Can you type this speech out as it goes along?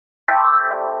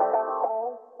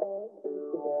Easy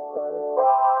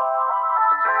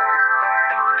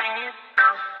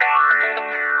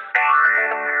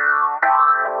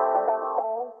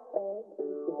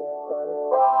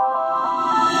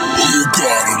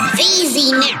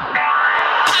now.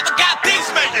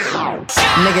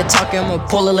 Nigga talking, I'ma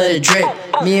pull a little drip.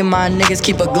 Me and my niggas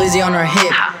keep a glizzy on our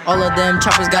hip. All of them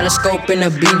choppers got a scope and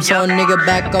a beam, so a nigga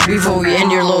back up before we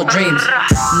end your little dreams.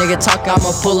 Nigga talking,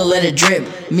 I'ma pull a little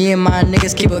drip. Me and my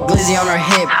niggas keep a glizzy on our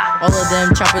hip. All of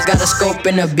them choppers got a scope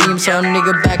and a beam, so a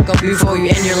nigga back up before you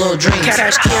end your little dreams.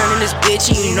 Cash Keon in this bitch,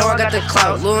 and you know I got the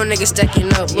clout. Little nigga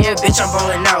stacking up, little bitch I'm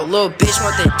ballin' out. Little bitch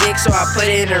want the dick, so I put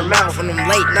it in her mouth. On them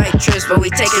late night trips, but we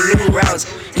taking new routes.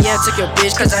 Yeah, I took your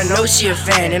bitch, cause I know she a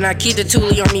fan. And I keep the Thule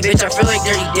on me, bitch, I feel like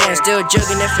Dirty Dan. Still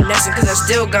jugging and finessing, cause I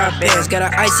still got bands. Got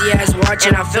an icy ass watch,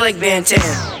 and I feel like Van Tan.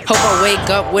 Hope I wake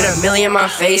up with $1 million in my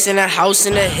face. In a house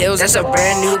in the hills, that's a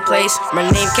brand new place. My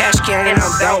name Cash Keon, and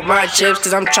I'm about my chips,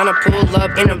 cause I'm tryna pull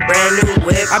up in a brand new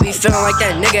whip. I be feeling like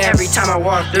that nigga every time I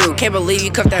walk through. Can't believe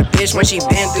you cuffed that bitch when she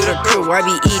been through the crew.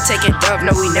 YBE taking dub,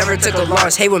 no, we never took a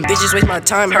loss. Hate when bitches waste my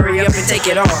time, hurry up and take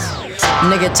it off.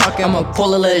 Nigga talking, I'ma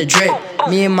pull a little drip.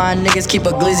 Me and my niggas keep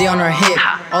a glizzy on our hip.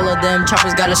 All of them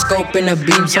choppers got a scope and a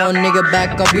beam, so a nigga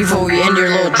back up before we end your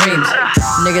little dreams.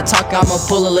 Nigga talking, I'ma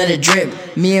pull a little drip.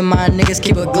 Me and my niggas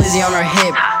keep a glizzy on our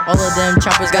hip. All of them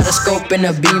choppers got a scope and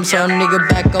a beam, so a nigga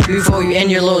back up before you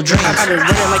end your little dreams. I been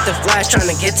running like the Flash, trying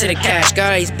to get to the cash.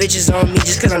 Got all these bitches on me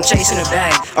just cause I'm chasing a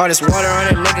bag. All this water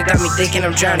on a nigga got me thinking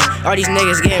I'm drowning. All these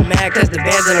niggas getting mad cause the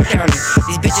bands that I'm counting.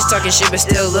 These bitches talking shit but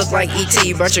still look like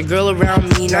E.T. Brought your girl around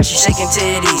me, now she shaking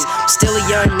titties. Still a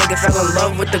young nigga, fell in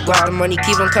love with the guap. The money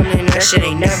keep on coming in, that shit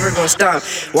ain't never gonna stop.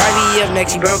 YB up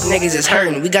next, you broke niggas is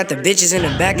hurting. We got the bitches in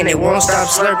the back and they won't stop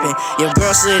slurping. Your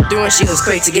girl slid through and she was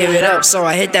quick to give it up, so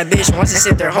I hit that bitch once and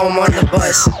sit there home on the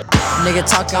bus. Nigga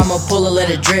talking, I'ma pull a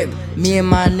little drip. Me and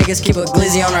my niggas keep a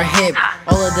glizzy on our hip.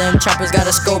 All of them choppers got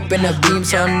a scope and a beam,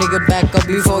 so a nigga back up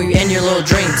before you end your little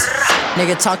dreams.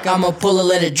 Nigga talking, I'ma pull a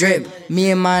little drip.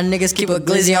 Me and my niggas keep a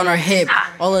glizzy on our hip.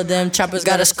 All of them choppers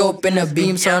got a scope and a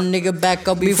beam, so a nigga back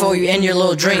up before you end your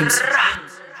little dreams.